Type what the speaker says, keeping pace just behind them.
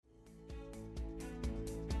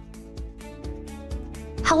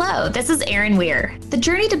Hello, this is Erin Weir. The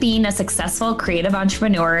journey to being a successful creative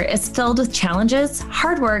entrepreneur is filled with challenges,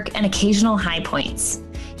 hard work, and occasional high points.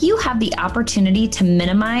 You have the opportunity to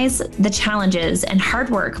minimize the challenges and hard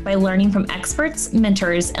work by learning from experts,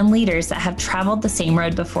 mentors, and leaders that have traveled the same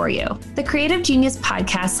road before you. The Creative Genius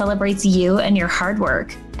podcast celebrates you and your hard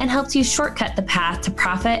work and helps you shortcut the path to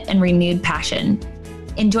profit and renewed passion.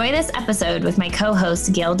 Enjoy this episode with my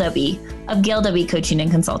co-host, Gail Dobie of Gail Dobie Coaching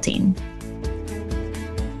and Consulting.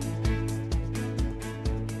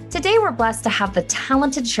 Today, we're blessed to have the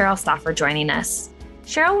talented Cheryl Stauffer joining us.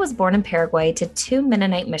 Cheryl was born in Paraguay to two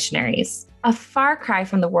Mennonite missionaries, a far cry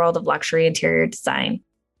from the world of luxury interior design.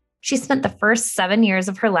 She spent the first 7 years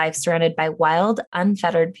of her life surrounded by wild,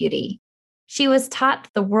 unfettered beauty. She was taught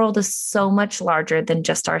the world is so much larger than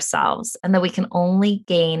just ourselves and that we can only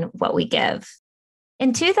gain what we give.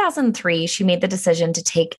 In 2003, she made the decision to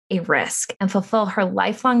take a risk and fulfill her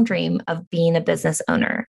lifelong dream of being a business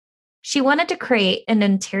owner. She wanted to create an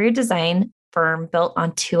interior design firm built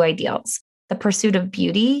on two ideals: the pursuit of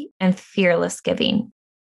beauty and fearless giving.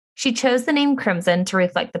 She chose the name Crimson to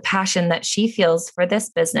reflect the passion that she feels for this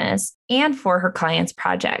business and for her clients'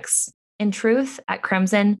 projects. In truth, at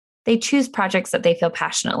Crimson, they choose projects that they feel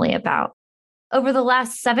passionately about. Over the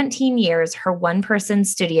last 17 years, her one-person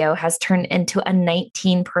studio has turned into a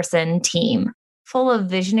 19-person team full of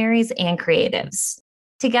visionaries and creatives.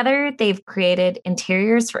 Together, they've created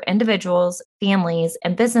interiors for individuals, families,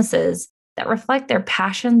 and businesses that reflect their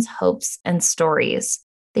passions, hopes, and stories.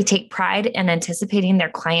 They take pride in anticipating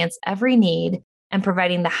their clients' every need and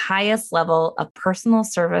providing the highest level of personal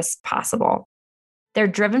service possible. They're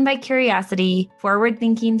driven by curiosity,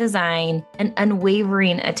 forward-thinking design, and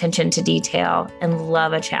unwavering attention to detail, and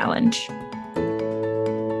love a challenge.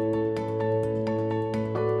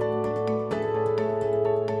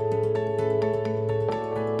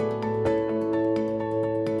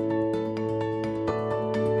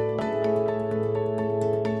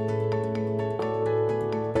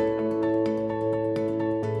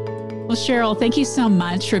 Well, Cheryl, thank you so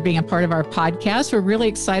much for being a part of our podcast. We're really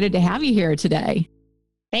excited to have you here today.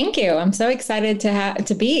 Thank you. I'm so excited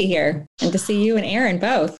to be here and to see you and Erin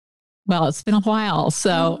both. Well, it's been a while.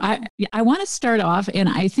 So I want to start off, and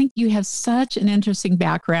I think you have such an interesting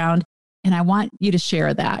background, and I want you to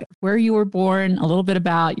share that, where you were born, a little bit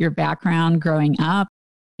about your background growing up,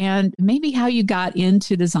 and maybe how you got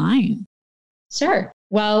into design. Sure.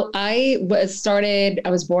 Well, I was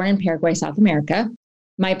born in Paraguay, South America.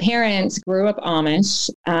 My parents grew up Amish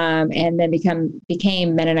and then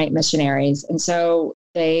became Mennonite missionaries. And so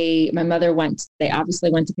my mother they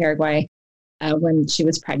obviously went to Paraguay when she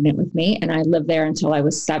was pregnant with me, and I lived there until I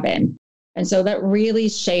was 7. And so that really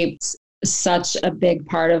shaped such a big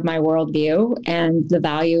part of my worldview and the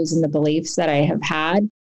values and the beliefs that I have had.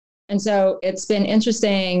 And so it's been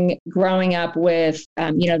interesting growing up with,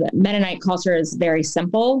 the Mennonite culture is very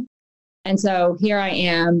simple. And so here I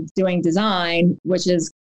am doing design, which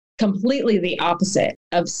is completely the opposite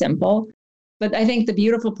of simple. But I think the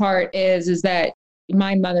beautiful part is that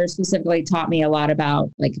my mother specifically taught me a lot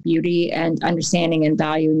about like beauty and understanding and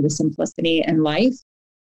valuing the simplicity in life.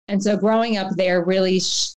 And so growing up there really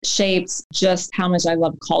shaped just how much I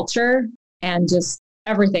love culture and just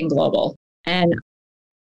everything global. And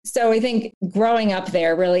so I think growing up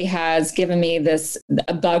there really has given me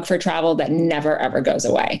a bug for travel that never, ever goes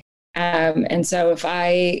away. And so if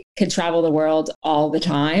I could travel the world all the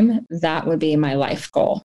time, that would be my life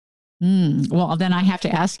goal. Well, then I have to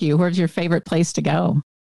ask you, where's your favorite place to go?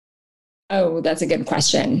 Oh, that's a good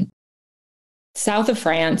question. South of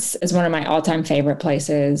France is one of my all-time favorite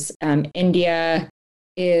places. India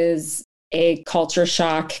is a culture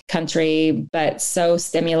shock country, but so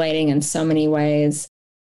stimulating in so many ways.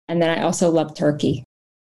 And then I also love Turkey.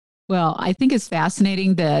 Well, I think it's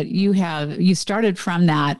fascinating that you started from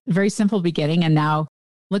that very simple beginning, and now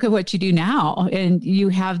look at what you do now. And you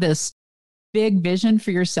have this big vision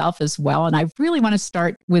for yourself as well. And I really want to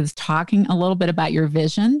start with talking a little bit about your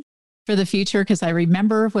vision for the future, because I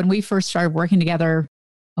remember when we first started working together,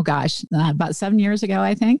 about 7 years ago,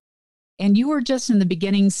 I think. And you were just in the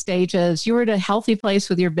beginning stages. You were at a healthy place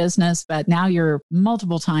with your business, but now you're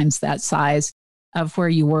multiple times that size of where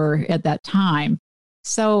you were at that time.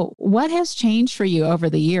 So what has changed for you over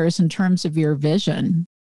the years in terms of your vision?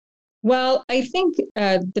 Well, I think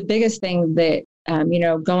the biggest thing that,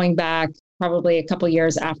 going back probably a couple of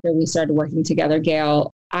years after we started working together,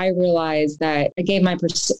 Gail, I realized that I gave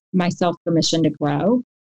myself permission to grow.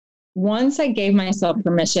 Once I gave myself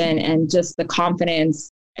permission and just the confidence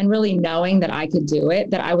and really knowing that I could do it,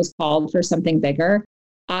 that I was called for something bigger,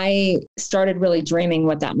 I started really dreaming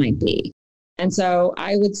what that might be. And so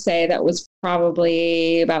I would say that was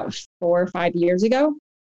probably about 4 or 5 years ago.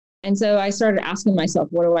 And so I started asking myself,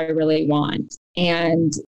 what do I really want?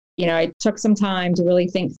 And, I took some time to really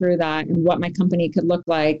think through that and what my company could look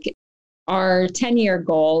like. Our 10-year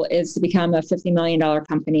goal is to become a $50 million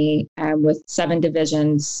company with 7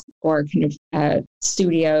 divisions or kind of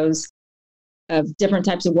studios of different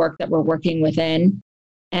types of work that we're working within,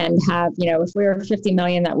 and have, if we were 50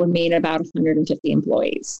 million, that would mean about 150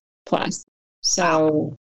 employees plus.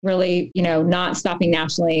 So really, not stopping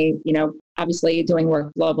nationally, obviously doing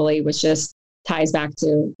work globally, which just ties back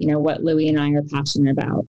to, what Louie and I are passionate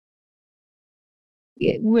about.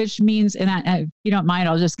 Which means, and if you don't mind,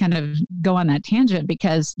 I'll just kind of go on that tangent,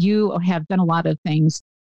 because you have done a lot of things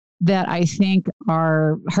that I think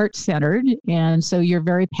are heart-centered. And so you're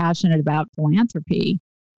very passionate about philanthropy.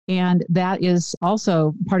 And that is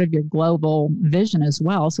also part of your global vision as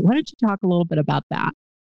well. So why don't you talk a little bit about that?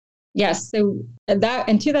 Yes. So that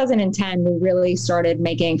in 2010, we really started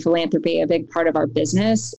making philanthropy a big part of our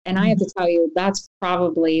business. And I have to tell you, that's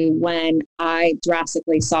probably when I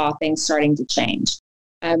drastically saw things starting to change.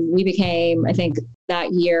 We became, I think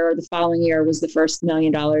that year, the following year was the first $1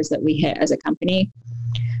 million that we hit as a company.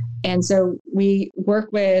 And so we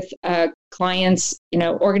work with clients,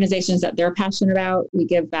 organizations that they're passionate about. We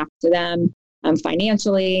give back to them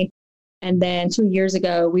financially. And then 2 years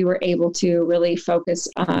ago, we were able to really focus.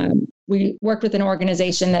 We worked with an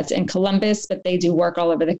organization that's in Columbus, but they do work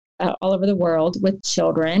all over the world with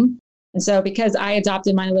children. And so because I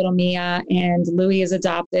adopted my little Mia and Louie is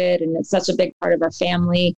adopted, and it's such a big part of our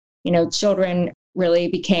family, children really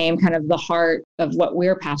became kind of the heart of what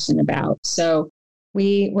we're passionate about. So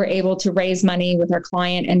we were able to raise money with our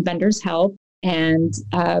client and vendors' help and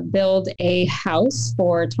build a house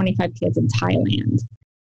for 25 kids in Thailand.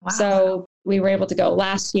 Wow. So we were able to go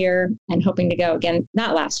last year and hoping to go again,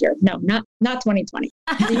 not last year. No, not 2020,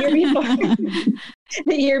 the year before,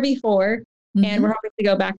 the year before. Mm-hmm. And we're hoping to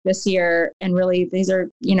go back this year. And really, these are,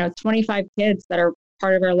 25 kids that are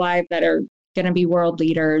part of our life that are going to be world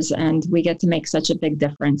leaders. And we get to make such a big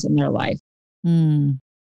difference in their life. Mm.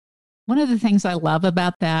 One of the things I love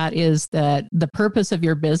about that is that the purpose of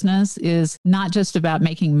your business is not just about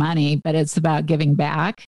making money, but it's about giving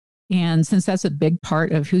back. And since that's a big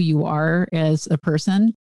part of who you are as a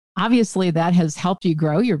person, obviously that has helped you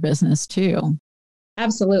grow your business too.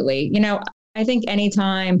 Absolutely. I think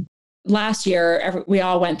anytime last year, we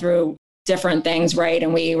all went through different things, right?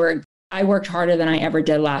 And I worked harder than I ever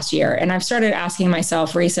did last year. And I've started asking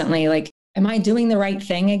myself recently, like, am I doing the right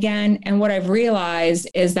thing again? And what I've realized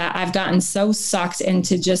is that I've gotten so sucked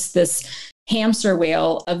into just this hamster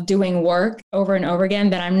wheel of doing work over and over again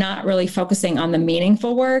that I'm not really focusing on the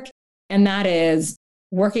meaningful work. And that is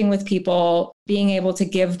working with people, being able to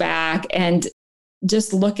give back, and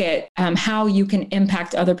just look at how you can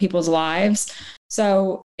impact other people's lives.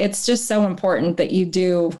 So it's just so important that you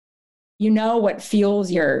do, what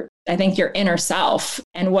fuels your inner self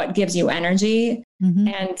and what gives you energy. Mm-hmm.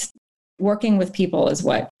 And working with people is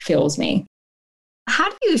what fuels me. How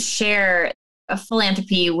do you share a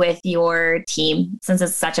philanthropy with your team, since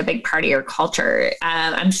it's such a big part of your culture?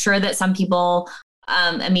 I'm sure that some people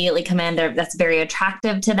immediately come in, that's very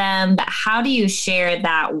attractive to them, but how do you share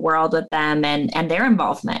that world with them and their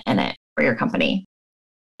involvement in it for your company?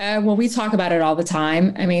 Well, we talk about it all the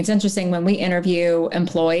time. I mean, it's interesting when we interview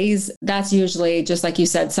employees, that's usually, just like you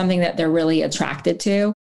said, something that they're really attracted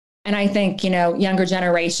to. And I think, younger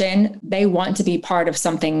generation, they want to be part of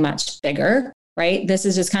something much bigger, right? This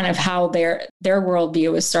is just kind of how their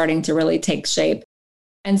worldview is starting to really take shape.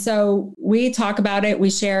 And so we talk about it.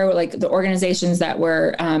 We share like the organizations that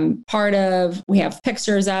we're part of. We have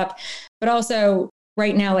pictures up, but also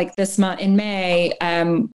right now, like this month in May,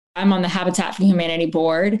 I'm on the Habitat for Humanity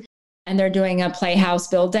board, and they're doing a Playhouse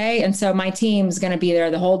Build Day. And so my team's going to be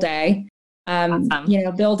there the whole day,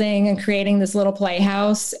 awesome. Building and creating this little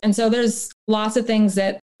playhouse. And so there's lots of things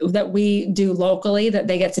that we do locally that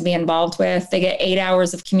they get to be involved with. They get 8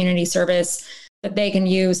 hours of community service that they can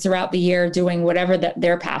use throughout the year doing whatever that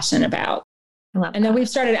they're passionate about. And then we've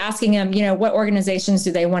started asking them, what organizations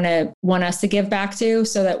do they want us to give back to,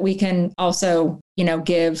 so that we can also,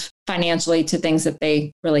 give financially to things that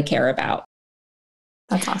they really care about.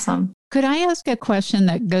 That's awesome. Could I ask a question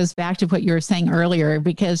that goes back to what you were saying earlier?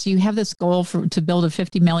 Because you have this goal to build a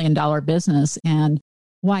 $50 million business. And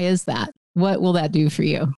why is that? What will that do for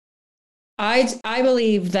you? I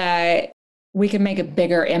believe that we can make a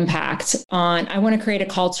bigger impact I want to create a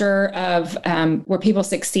culture of where people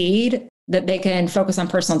succeed, that they can focus on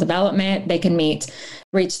personal development, they can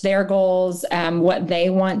reach their goals, what they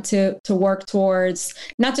want to work towards,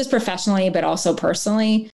 not just professionally, but also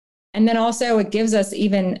personally. And then also it gives us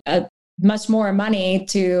even a much more money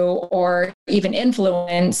to, or even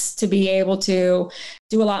influence to be able to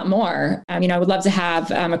do a lot more. I would love to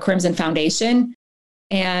have a Crimson Foundation.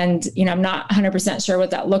 And, I'm not 100% sure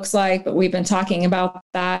what that looks like, but we've been talking about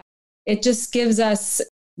that. It just gives us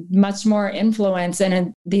much more influence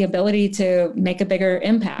and the ability to make a bigger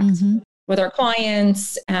impact with our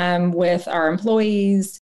clients, with our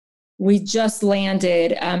employees. We just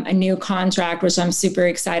landed a new contract, which I'm super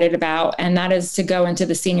excited about. And that is to go into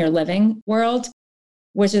the senior living world,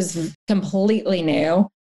 which is completely new.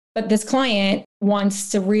 But this client wants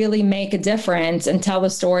to really make a difference and tell the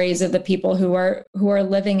stories of the people who are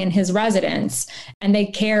living in his residence, and they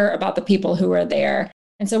care about the people who are there.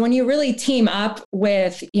 And so when you really team up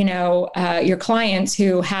with, your clients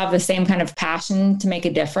who have the same kind of passion to make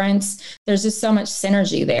a difference, there's just so much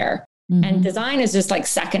synergy there. And design is just like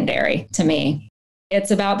secondary to me.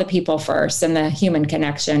 It's about the people first and the human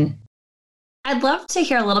connection. I'd love to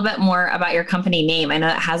hear a little bit more about your company name. I know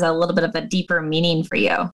it has a little bit of a deeper meaning for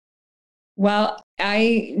you. Well,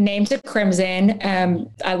 I named it Crimson.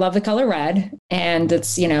 I love the color red, and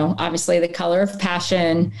it's, obviously the color of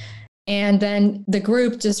passion. And then the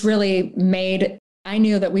group just really I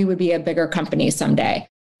knew that we would be a bigger company someday.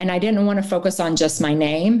 And I didn't want to focus on just my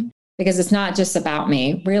name, because it's not just about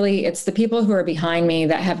me. Really, it's the people who are behind me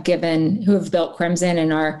who have built Crimson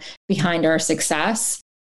and are behind our success.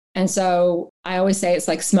 And so I always say it's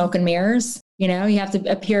like smoke and mirrors. You have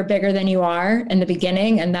to appear bigger than you are in the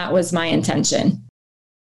beginning. And that was my intention.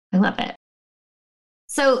 I love it.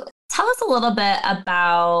 So tell us a little bit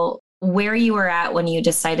about where you were at when you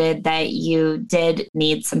decided that you did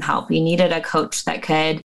need some help. You needed a coach that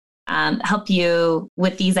could help you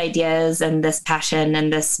with these ideas and this passion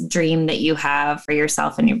and this dream that you have for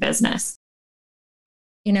yourself and your business.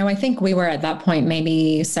 I think we were at that point,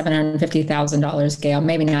 maybe $750,000, Gail,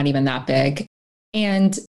 maybe not even that big.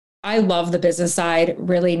 And I love the business side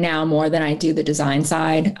really now more than I do the design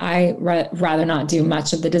side. I rather not do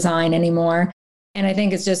much of the design anymore. And I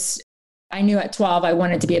think it's just, I knew at 12, I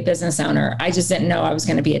wanted to be a business owner. I just didn't know I was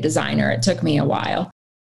going to be a designer. It took me a while.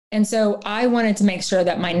 And so I wanted to make sure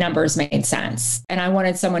that my numbers made sense. And I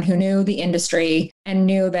wanted someone who knew the industry and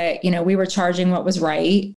knew that, we were charging what was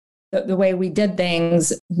right. The way we did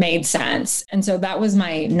things made sense. And so that was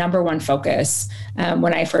my number one focus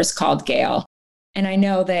when I first called Gail. And I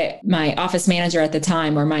know that my office manager at the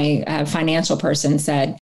time, or my financial person,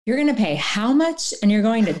 said, "You're going to pay how much? And you're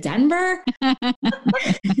going to Denver?" And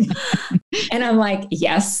I'm like,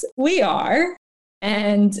 "Yes, we are."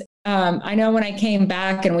 And I know when I came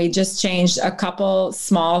back and we just changed a couple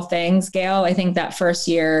small things, Gail, I think that first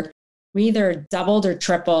year we either doubled or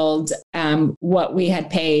tripled what we had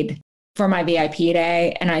paid for my VIP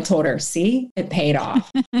day. And I told her, "See, it paid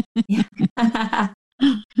off."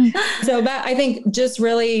 So that, I think, just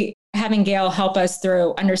really having Gail help us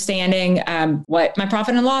through understanding what my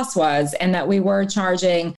profit and loss was, and that we were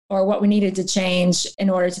charging, or what we needed to change in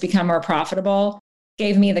order to become more profitable,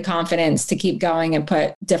 gave me the confidence to keep going and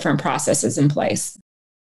put different processes in place.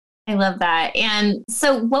 I love that. And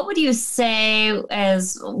so what would you say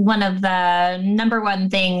is one of the number one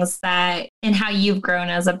things that, in how you've grown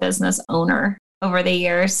as a business owner over the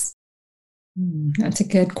years? That's a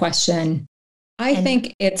good question. I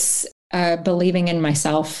think it's believing in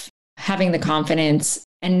myself, having the confidence,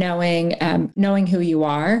 and knowing who you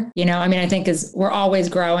are. I think we're always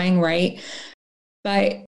growing, right?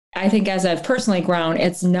 But I think as I've personally grown,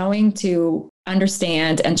 it's knowing to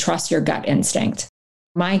understand and trust your gut instinct.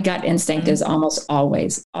 My gut instinct is almost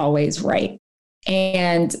always right.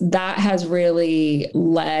 And that has really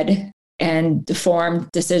led and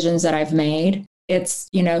formed decisions that I've made. It's,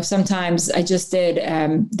 sometimes I just did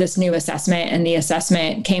this new assessment, and the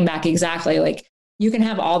assessment came back exactly like, you can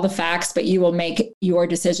have all the facts, but you will make your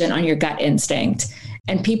decision on your gut instinct.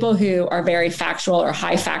 And people who are very factual or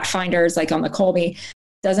high fact finders, like on the Kolbe,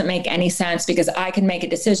 doesn't make any sense, because I can make a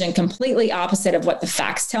decision completely opposite of what the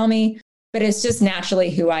facts tell me, but it's just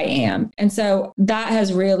naturally who I am. And so that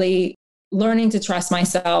has really, learning to trust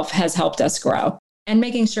myself has helped us grow, and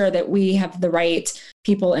making sure that we have the right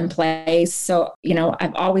people in place. So,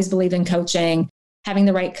 I've always believed in coaching, having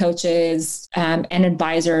the right coaches and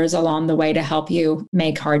advisors along the way to help you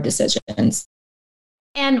make hard decisions.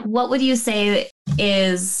 And what would you say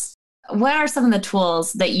what are some of the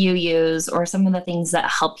tools that you use, or some of the things that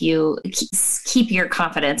help you keep your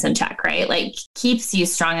confidence in check, right? Like keeps you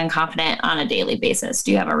strong and confident on a daily basis?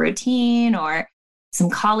 Do you have a routine, or some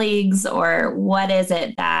colleagues, or what is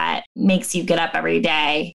it that makes you get up every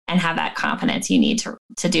day and have that confidence you need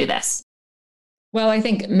to do this? Well, I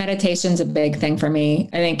think meditation's a big thing for me.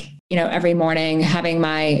 I think, every morning, having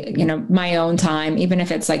my own time, even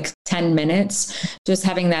if it's like 10 minutes, just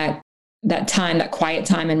having that time, that quiet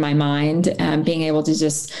time in my mind, being able to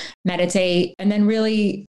just meditate, and then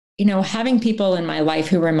really, having people in my life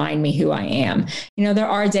who remind me who I am. There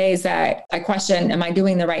are days that I question, am I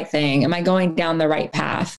doing the right thing? Am I going down the right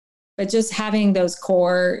path? But just having those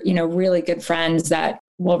core, really good friends that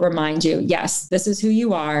will remind you, yes, this is who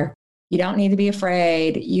you are. You don't need to be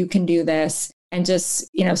afraid. You can do this, and just,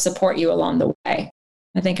 support you along the way,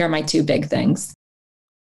 I think are my two big things.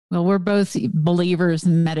 Well, we're both believers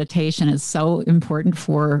in meditation is so important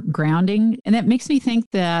for grounding. And that makes me think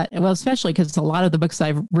that, well, especially because a lot of the books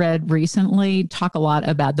I've read recently talk a lot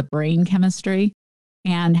about the brain chemistry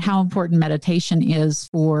and how important meditation is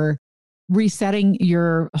for resetting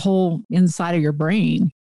your whole inside of your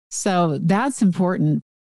brain. So that's important.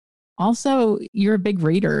 Also, you're a big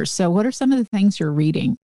reader. So what are some of the things you're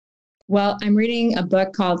reading? Well, I'm reading a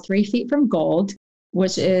book called 3 Feet from Gold,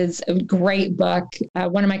 which is a great book.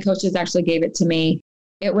 One of my coaches actually gave it to me.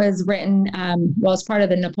 It was written, as part of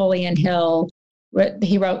the Napoleon Hill.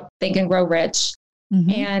 He wrote Think and Grow Rich.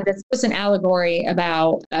 Mm-hmm. And it's just an allegory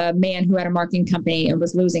about a man who had a marketing company and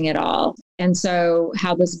was losing it all. And so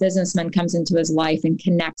how this businessman comes into his life and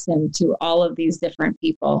connects him to all of these different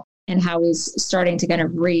people, and how he's starting to kind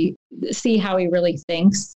of see how he really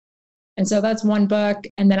thinks. And so that's one book.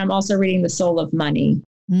 And then I'm also reading The Soul of Money,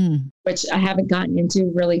 which I haven't gotten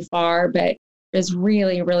into really far, but is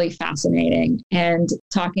really, really fascinating, and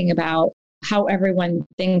talking about how everyone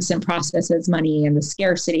thinks and processes money and the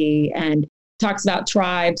scarcity, and talks about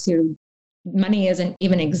tribes who money isn't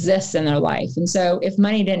even exists in their life. And so if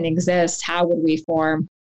money didn't exist, how would we form,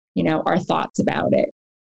 our thoughts about it?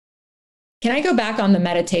 Can I go back on the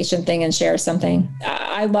meditation thing and share something?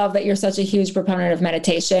 I love that you're such a huge proponent of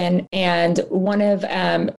meditation. And one of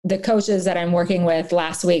the coaches that I'm working with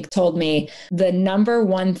last week told me the number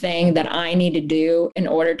one thing that I need to do in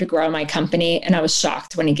order to grow my company. And I was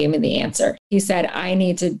shocked when he gave me the answer. He said, I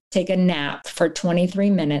need to take a nap for 23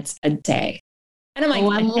 minutes a day. And I'm like,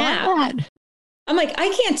 I love that. I'm like, I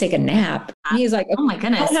can't take a nap. And he's like, oh my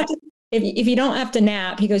goodness. If you don't have to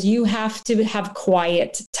nap, he goes, you have to have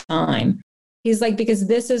quiet time. He's like, because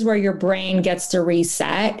this is where your brain gets to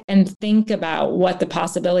reset and think about what the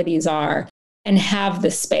possibilities are and have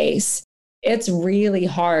the space. It's really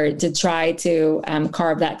hard to try to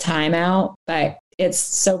carve that time out, but it's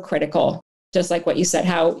so critical. Just like what you said,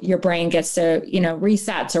 how your brain gets to,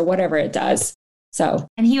 resets or whatever it does. So,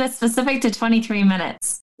 and he was specific to 23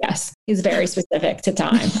 minutes. Yes, he's very specific to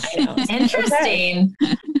time. I know. Interesting.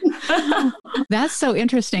 That's so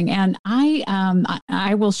interesting. And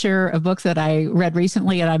I will share a book that I read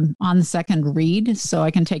recently, and I'm on the second read, so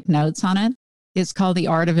I can take notes on it. It's called The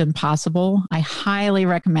Art of Impossible. I highly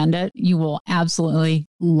recommend it. You will absolutely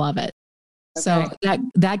love it. Okay. So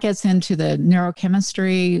that gets into the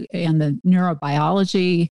neurochemistry and the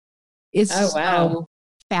neurobiology. It's so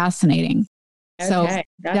fascinating. So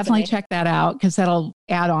definitely check that out, because that'll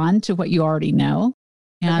add on to what you already know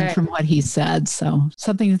and from what he said. So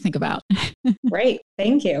something to think about. Great.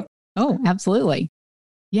 Thank you. Oh, absolutely.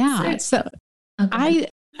 Yeah. So I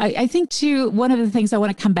think too, one of the things I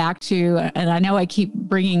want to come back to, and I know I keep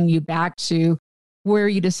bringing you back to where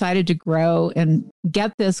you decided to grow and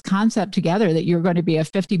get this concept together that you're going to be a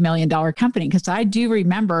 $50 million company. Because I do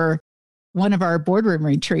remember one of our boardroom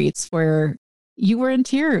retreats where you were in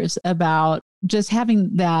tears about just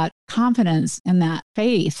having that confidence and that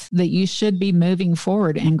faith that you should be moving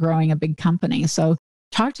forward and growing a big company. So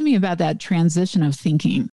talk to me about that transition of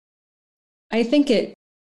thinking. I think it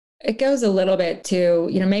goes a little bit to,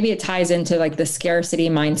 maybe it ties into like the scarcity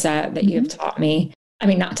mindset that you've taught me. I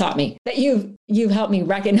mean, not taught me, that you've helped me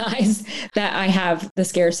recognize that I have the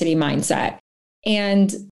scarcity mindset.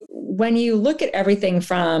 And when you look at everything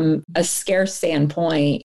from a scarce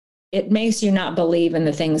standpoint, it makes you not believe in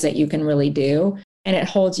the things that you can really do, and it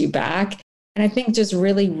holds you back. And I think just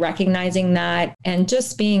really recognizing that and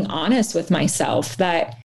just being honest with myself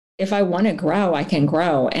that if I want to grow, I can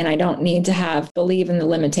grow, and I don't need to believe in the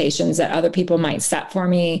limitations that other people might set for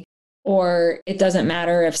me, or it doesn't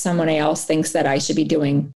matter if someone else thinks that I should be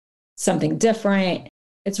doing something different.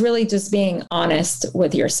 It's really just being honest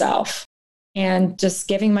with yourself and just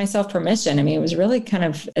giving myself permission. I mean, it was really kind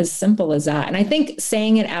of as simple as that. And I think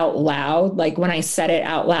saying it out loud, like when I said it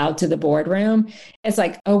out loud to the boardroom, it's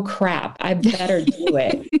like, oh crap, I better do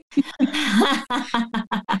it.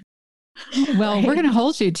 Well, we're going to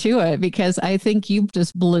hold you to it, because I think you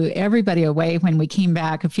just blew everybody away when we came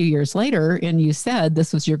back a few years later and you said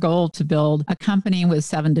this was your goal, to build a company with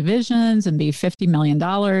 7 divisions and be $50 million.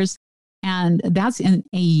 And that's in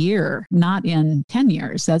a year, not in 10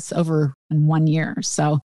 years. That's over in 1 year.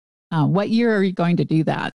 So what year are you going to do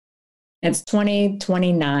that? It's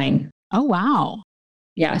 2029. Oh, wow.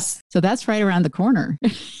 Yes. So that's right around the corner.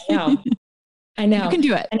 I know. You can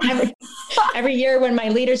do it. And every year when my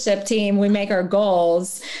leadership team, we make our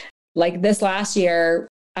goals, like this last year,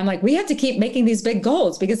 I'm like, we have to keep making these big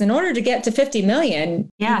goals because in order to get to 50 million,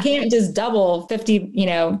 you can't just double 50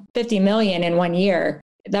 million in 1 year.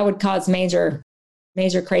 That would cause major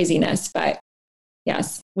craziness. But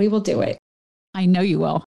yes, we will do it. I know you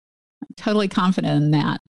will. I'm totally confident in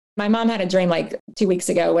that. My mom had a dream like 2 weeks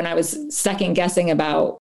ago when I was second guessing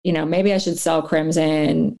about, maybe I should sell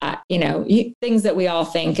Crimson, things that we all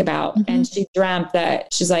think about. Mm-hmm. And she dreamt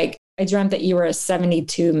that, she's like, I dreamt that you were a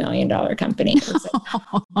 $72 million company.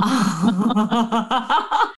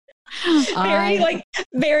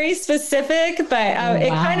 Very specific, but it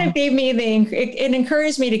kind of gave me it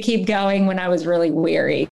encouraged me to keep going when I was really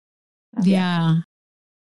weary. Yeah.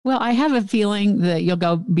 Well, I have a feeling that you'll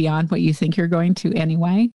go beyond what you think you're going to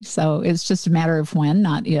anyway. So it's just a matter of when,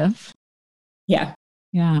 not if. Yeah.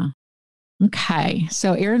 Yeah. Okay.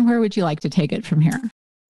 So Erin, where would you like to take it from here?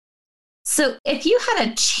 So if you had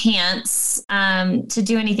a chance to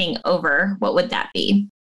do anything over, what would that be?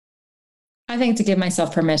 I think to give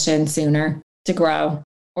myself permission sooner to grow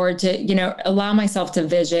or to, allow myself to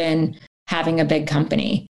vision having a big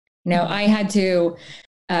company. I had to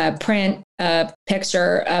print a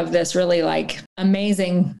picture of this really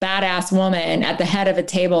amazing, badass woman at the head of a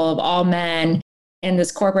table of all men in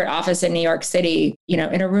this corporate office in New York City,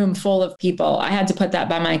 in a room full of people. I had to put that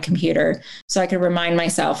by my computer so I could remind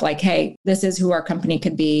myself hey, this is who our company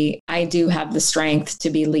could be. I do have the strength to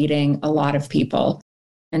be leading a lot of people.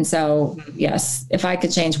 And so, yes, if I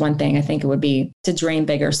could change one thing, I think it would be to dream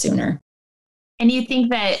bigger sooner. And you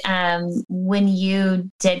think that when you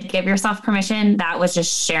did give yourself permission, that was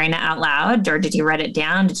just sharing it out loud, or did you write it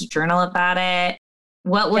down? Did you journal about it?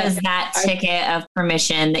 What was that ticket of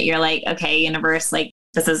permission that you're like, okay, universe,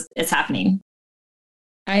 it's happening?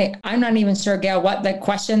 I'm not even sure, Gail, what the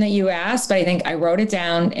question that you asked, but I think I wrote it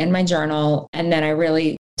down in my journal. And then I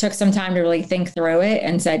really took some time to really think through it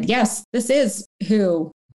and said, yes, this is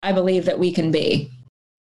who I believe that we can be.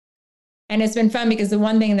 And it's been fun because the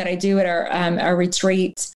one thing that I do at our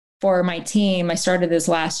retreat for my team, I started this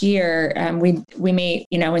last year. We meet,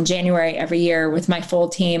 in January every year with my full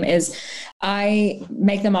team, is I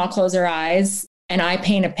make them all close their eyes and I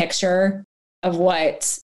paint a picture of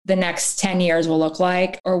what the next 10 years will look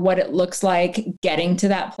like or what it looks like getting to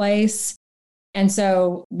that place. And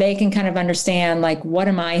so they can kind of understand, what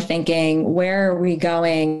am I thinking? Where are we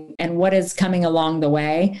going? And what is coming along the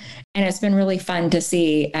way? And it's been really fun to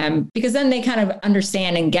see because then they kind of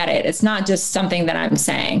understand and get it. It's not just something that I'm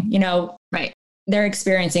saying, right. They're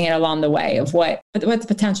experiencing it along the way of what the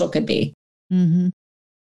potential could be. Mm-hmm.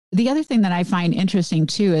 The other thing that I find interesting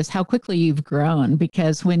too is how quickly you've grown,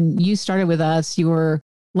 because when you started with us, you were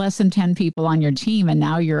less than 10 people on your team and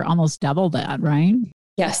now you're almost double that, right?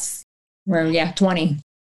 Yes. We're 20.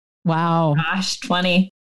 Wow. Gosh,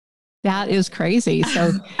 20. That is crazy.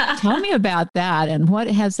 So tell me about that. And what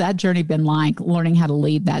has that journey been like, learning how to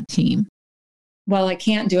lead that team? Well, I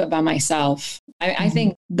can't do it by myself. I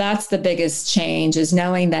think that's the biggest change, is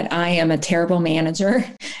knowing that I am a terrible manager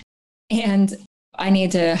and I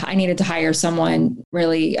needed to hire someone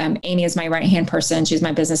really. Amy is my right-hand person. She's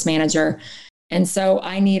my business manager. And so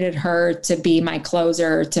I needed her to be my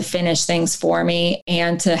closer, to finish things for me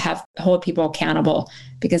and to hold people accountable,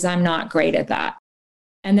 because I'm not great at that.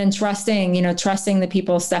 And then trusting the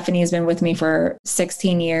people. Stephanie's been with me for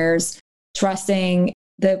 16 years, trusting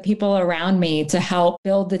the people around me to help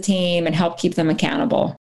build the team and help keep them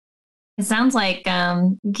accountable. It sounds like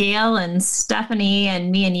Gail and Stephanie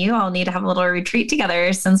and me and you all need to have a little retreat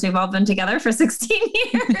together, since we've all been together for 16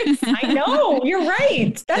 years. I know, you're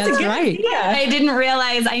right. That's a good idea. I didn't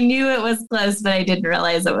realize, I knew it was close, but I didn't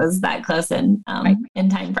realize it was that close in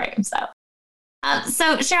time frame. So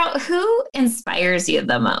Cheryl, who inspires you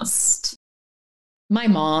the most? My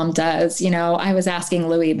mom does. I was asking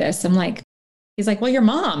Louis this. He's like, well, your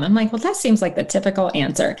mom. I'm like, well, that seems like the typical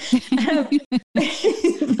answer.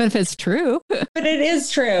 But if it's true. But it is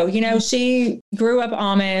true. She grew up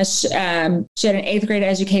Amish. She had an 8th grade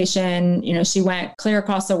education. She went clear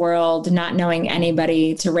across the world, not knowing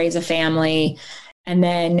anybody, to raise a family. And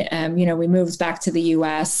then, we moved back to the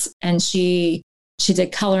US, and she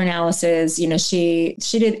did color analysis. She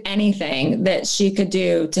did anything that she could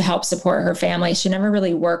do to help support her family. She never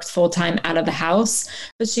really worked full time out of the house,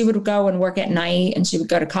 but she would go and work at night, and she would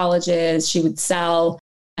go to colleges. She would sell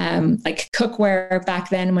cookware back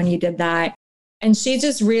then when you did that. And she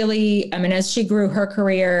just really, I mean, as she grew her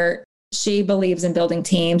career, she believes in building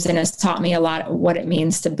teams and has taught me a lot of what it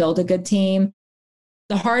means to build a good team.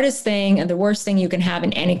 The hardest thing and the worst thing you can have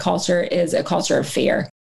in any culture is a culture of fear.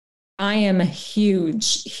 I am a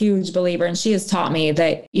huge believer, and she has taught me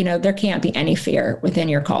that, there can't be any fear within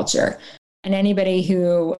your culture. And anybody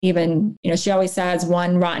who even, she always says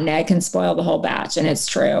one rotten egg can spoil the whole batch, and it's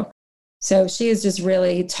true. So she has just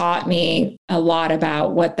really taught me a lot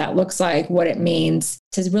about what that looks like, what it means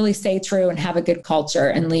to really stay true and have a good culture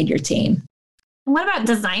and lead your team. What about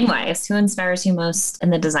design-wise? Who inspires you most in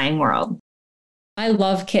the design world? I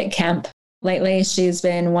love Kit Kemp lately. She's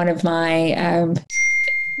been one of my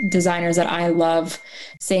designers that I love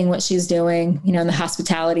seeing what she's doing, in the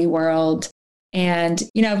hospitality world. And,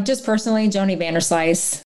 just personally, Joni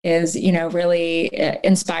Vanderslice is, really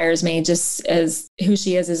inspires me just as who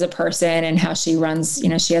she is as a person and how she runs,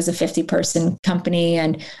 she has a 50-person company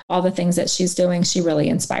and all the things that she's doing. She really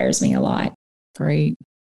inspires me a lot. Great.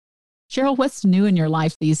 Cheryl, what's new in your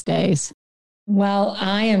life these days? Well,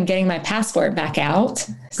 I am getting my passport back out.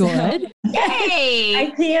 Good. So,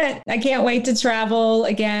 yay! I can't wait to travel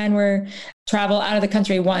again. We're travel out of the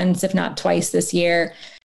country once, if not twice this year.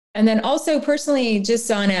 And then also personally,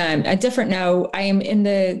 just on a different note, I am in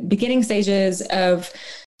the beginning stages of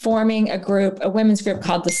forming a women's group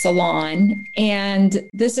called The Salon. And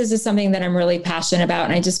this is just something that I'm really passionate about.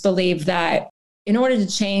 And I just believe that in order to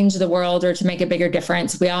change the world or to make a bigger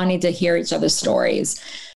difference, we all need to hear each other's stories.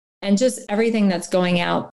 And just everything that's going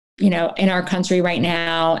out, in our country right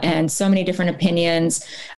now, and so many different opinions.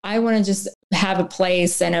 I want to just have a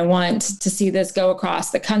place, and I want to see this go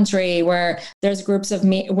across the country where there's groups of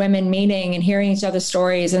women meeting and hearing each other's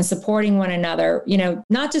stories and supporting one another,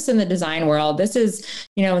 not just in the design world. This is,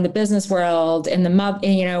 in the business world, in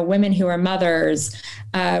the women who are mothers,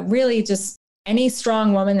 really just any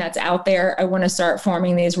strong woman that's out there. I want to start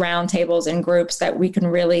forming these roundtables and groups that we can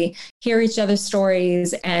really hear each other's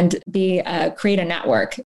stories and create a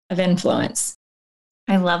network of influence.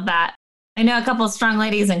 I love that. I know a couple of strong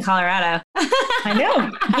ladies in Colorado. I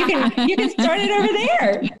know. You can start it over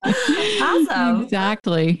there. Awesome.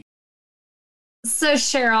 Exactly. So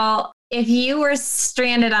Cheryl, if you were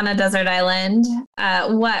stranded on a desert island,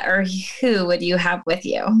 what or who would you have with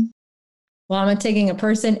you? Well, I'm taking a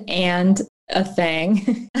person and a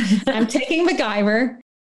thing. I'm taking MacGyver,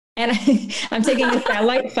 and I'm taking a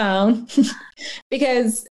satellite phone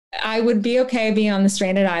because I would be okay being on the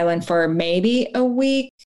stranded island for maybe a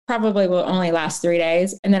week, probably will only last 3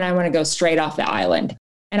 days. And then I want to go straight off the island.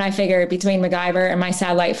 And I figure between MacGyver and my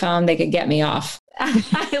satellite phone, they could get me off.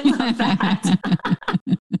 I love that.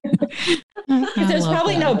 There's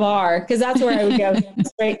probably no bar, because that's where I would go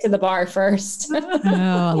straight to the bar first. Oh,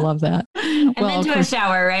 I love that. And then to a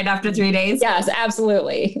shower right after 3 days. Yes,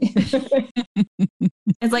 absolutely.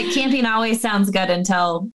 It's like camping always sounds good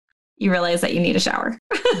until you realize that you need a shower.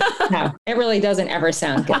 No, it really doesn't ever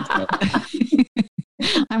sound good to me.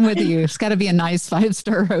 I'm with you. It's got to be a nice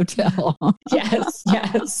 5-star hotel.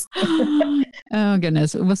 Yes. Oh,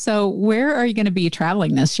 goodness. Well, so where are you going to be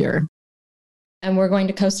traveling this year? And we're going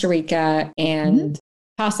to Costa Rica and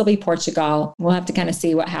possibly Portugal. We'll have to kind of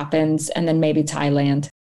see what happens. And then maybe Thailand.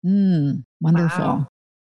 Wonderful. Wow.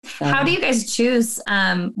 So, how do you guys choose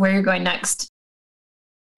where you're going next?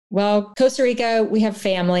 Well, Costa Rica, we have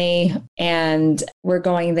family, and we're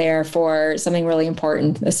going there for something really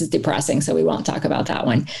important. This is depressing, so we won't talk about that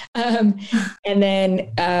one. And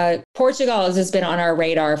then Portugal has just been on our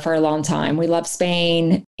radar for a long time. We love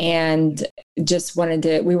Spain and just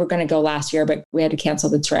we were going to go last year, but we had to cancel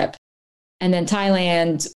the trip. And then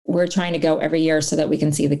Thailand, we're trying to go every year so that we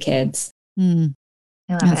can see the kids.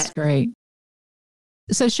 That's great.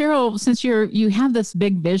 So Cheryl, since you have this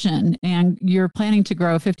big vision and you're planning to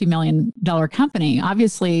grow a $50 million company,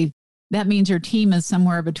 obviously that means your team is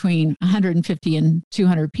somewhere between 150 and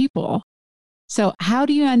 200 people. So how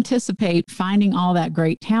do you anticipate finding all that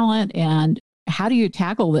great talent, and how do you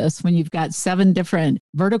tackle this when you've got 7 different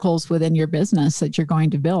verticals within your business that you're going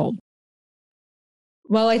to build?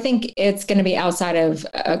 Well, I think it's going to be outside of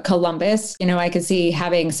Columbus. I could see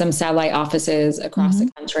having some satellite offices across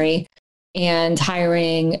the country and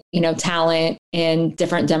hiring, talent in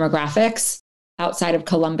different demographics outside of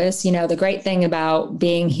Columbus. The great thing about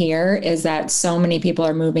being here is that so many people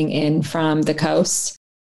are moving in from the coast,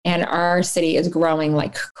 and our city is growing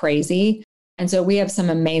like crazy. And so we have some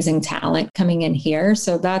amazing talent coming in here.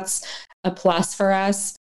 So that's a plus for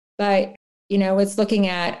us. But, it's looking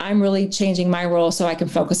at, I'm really changing my role so I can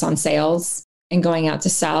focus on sales and going out to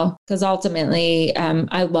sell, because ultimately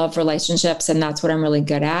I love relationships, and that's what I'm really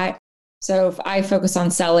good at. So if I focus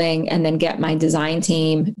on selling and then get my design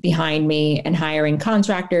team behind me and hiring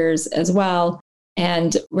contractors as well,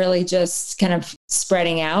 and really just kind of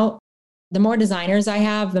spreading out, the more designers I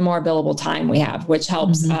have, the more billable time we have, which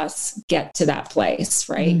helps us get to that place,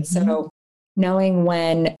 right? So knowing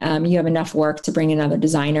when you have enough work to bring another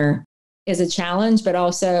designer is a challenge, but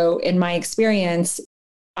also in my experience,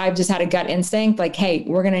 I've just had a gut instinct like, hey,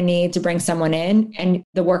 we're going to need to bring someone in and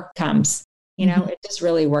the work comes, it just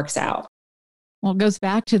really works out. Well, it goes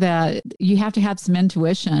back to that. You have to have some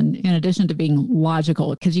intuition in addition to being logical,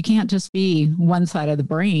 because you can't just be one side of the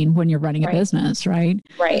brain when you're running a business, right?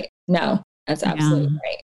 Right. No, that's absolutely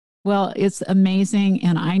right. Well, it's amazing.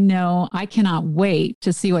 And I know I cannot wait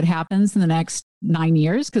to see what happens in the next 9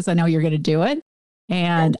 years, because I know you're going to do it.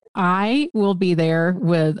 And I will be there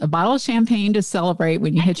with a bottle of champagne to celebrate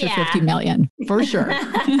when you hit your 50 million, for sure.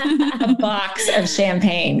 A box of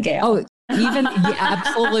champagne, Gail. Oh, even,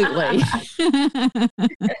 absolutely.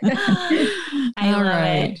 I love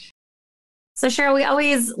it. So Cheryl, we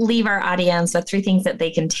always leave our audience with 3 things that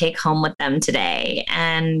they can take home with them today.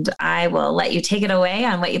 And I will let you take it away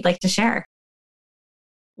on what you'd like to share.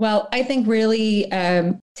 Well, I think really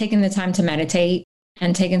taking the time to meditate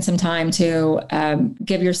and taking some time to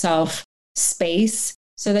give yourself space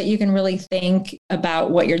so that you can really think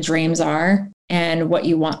about what your dreams are and what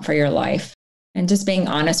you want for your life. And just being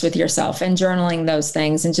honest with yourself and journaling those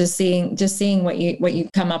things and just seeing what you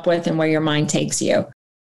come up with and where your mind takes you.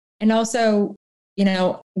 And also,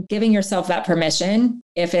 giving yourself that permission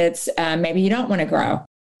if it's maybe you don't want to grow,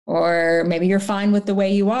 or maybe you're fine with the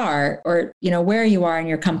way you are, or, where you are in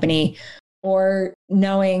your company, or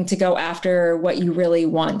knowing to go after what you really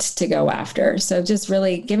want to go after. So just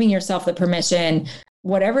really giving yourself the permission,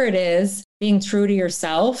 whatever it is, being true to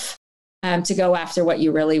yourself to go after what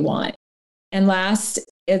you really want. And last,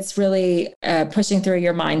 it's really pushing through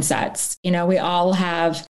your mindsets. We all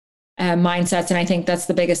have mindsets. And I think that's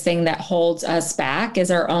the biggest thing that holds us back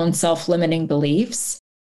is our own self-limiting beliefs,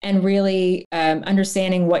 and really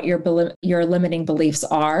understanding what your limiting beliefs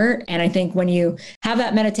are. And I think when you have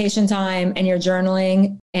that meditation time and you're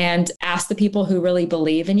journaling and ask the people who really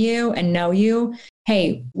believe in you and know you,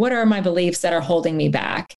 hey, what are my beliefs that are holding me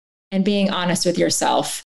back? And being honest with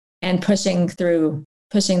yourself and pushing through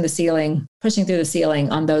the ceiling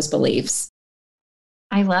on those beliefs.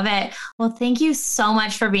 I love it. Well, thank you so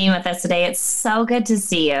much for being with us today. It's so good to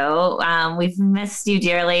see you. We've missed you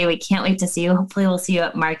dearly. We can't wait to see you. Hopefully we'll see you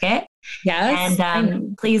at Market. Yes.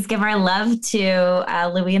 And please give our love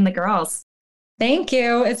to Louie and the girls. Thank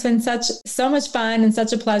you. It's been so much fun and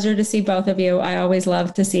such a pleasure to see both of you. I always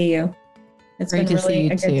love to see you. It's been really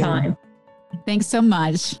a good time. Thanks so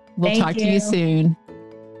much. We'll talk to you soon.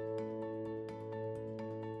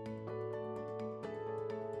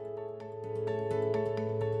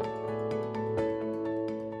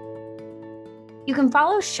 You can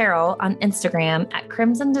follow Cheryl on Instagram at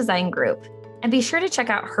Crimson Design Group, and be sure to check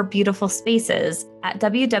out her beautiful spaces at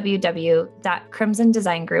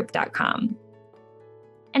www.crimsondesigngroup.com.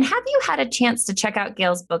 And have you had a chance to check out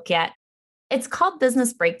Gail's book yet? It's called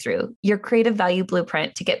Business Breakthrough, Your Creative Value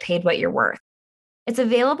Blueprint to Get Paid What You're Worth. It's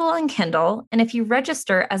available on Kindle, and if you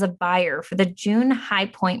register as a buyer for the June High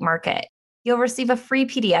Point Market, you'll receive a free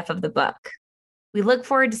PDF of the book. We look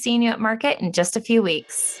forward to seeing you at Market in just a few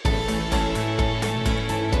weeks.